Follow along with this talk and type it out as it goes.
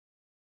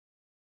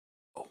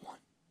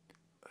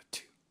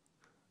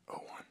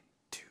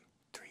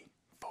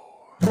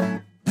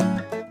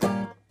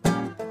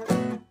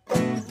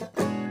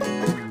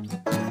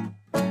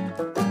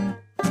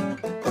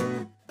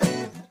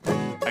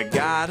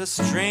got a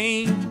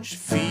strange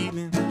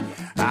feeling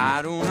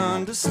I don't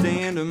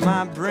understand and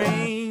my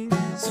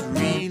brain's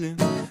reeling.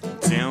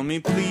 Tell me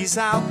please,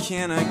 how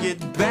can I get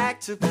back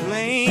to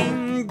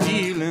plain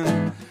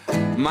dealing,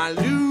 my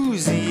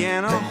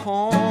Louisiana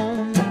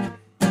home?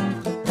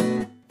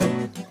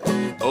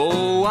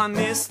 Oh, I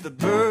miss the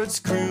birds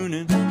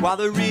crooning while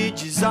the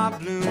ridges are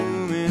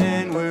blooming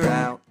and we're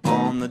out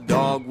on the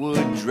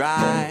dogwood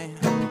dry.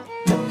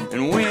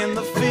 And when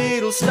the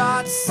fiddle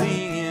starts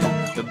singing,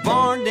 the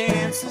barn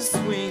dance is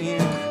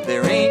swinging,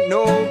 there ain't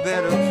no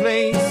better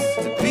place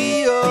to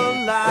be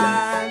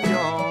alive,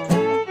 y'all.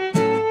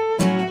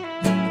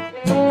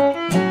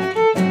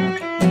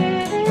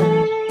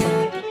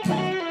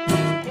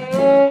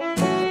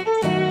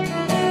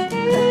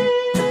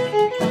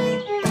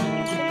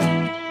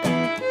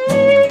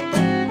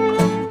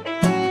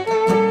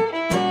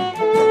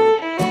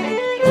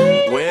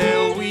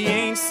 Well, we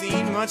ain't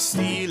seen much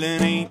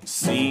stealing, ain't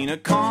seen a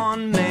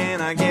con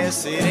man. I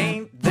guess it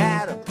ain't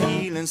that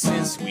appealing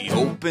since we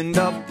opened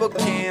up a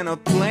can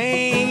of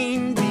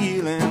plain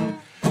dealing,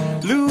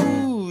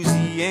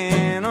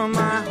 Louisiana,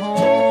 my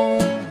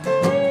home.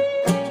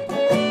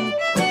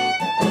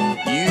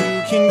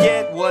 You can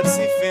get what's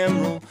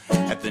ephemeral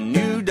at the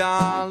new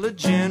Dollar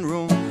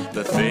General.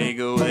 The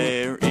Fago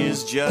there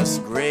is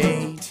just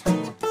great,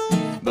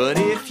 but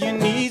if you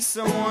need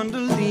someone to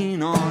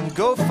lean on,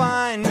 go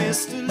find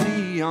Mr.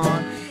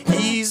 Leon.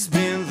 He's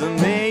been the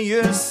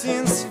mayor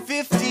since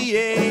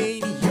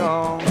 '58,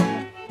 y'all.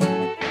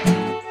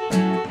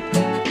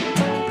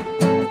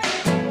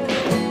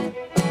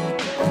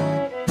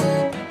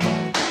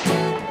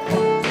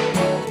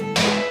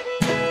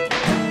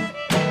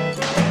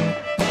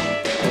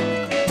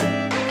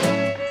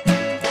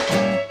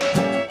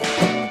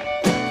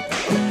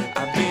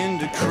 I've been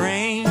to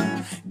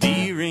Crane,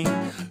 D-Ring,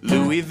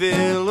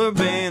 Louisville,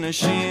 Urbana,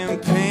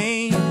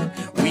 Champaign,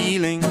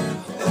 Wheeling,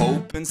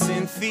 Hope and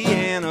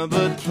Cynthiana,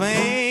 but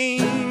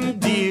plain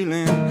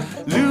dealing,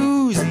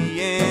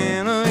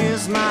 Louisiana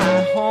is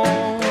my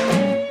home.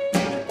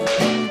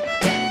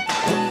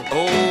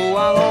 Oh,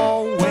 I'll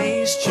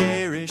always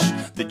cherish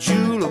the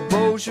jewel of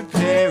Bossier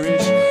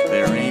Parish.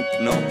 There ain't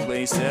no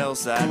place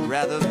else I'd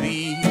rather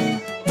be.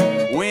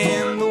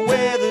 When the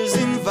weather's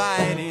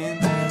inviting,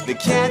 the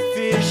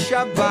catfish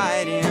are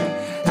biting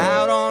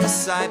out on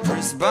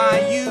Cypress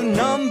Bayou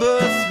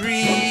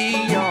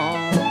 #3, y'all.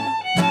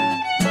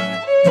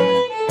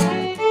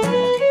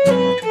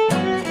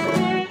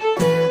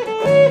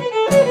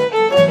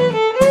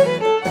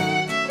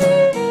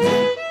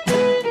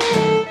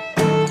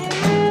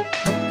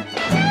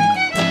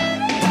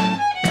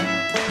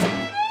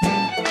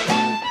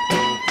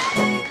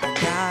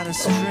 A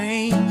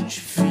strange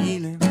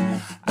feeling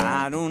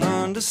I don't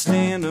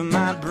understand and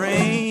my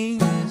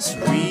brain's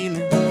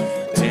reeling.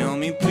 Tell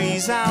me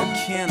please, how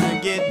can I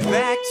get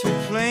back to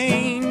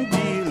plain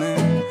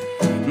dealing,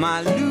 my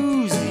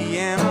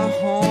Louisiana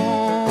home?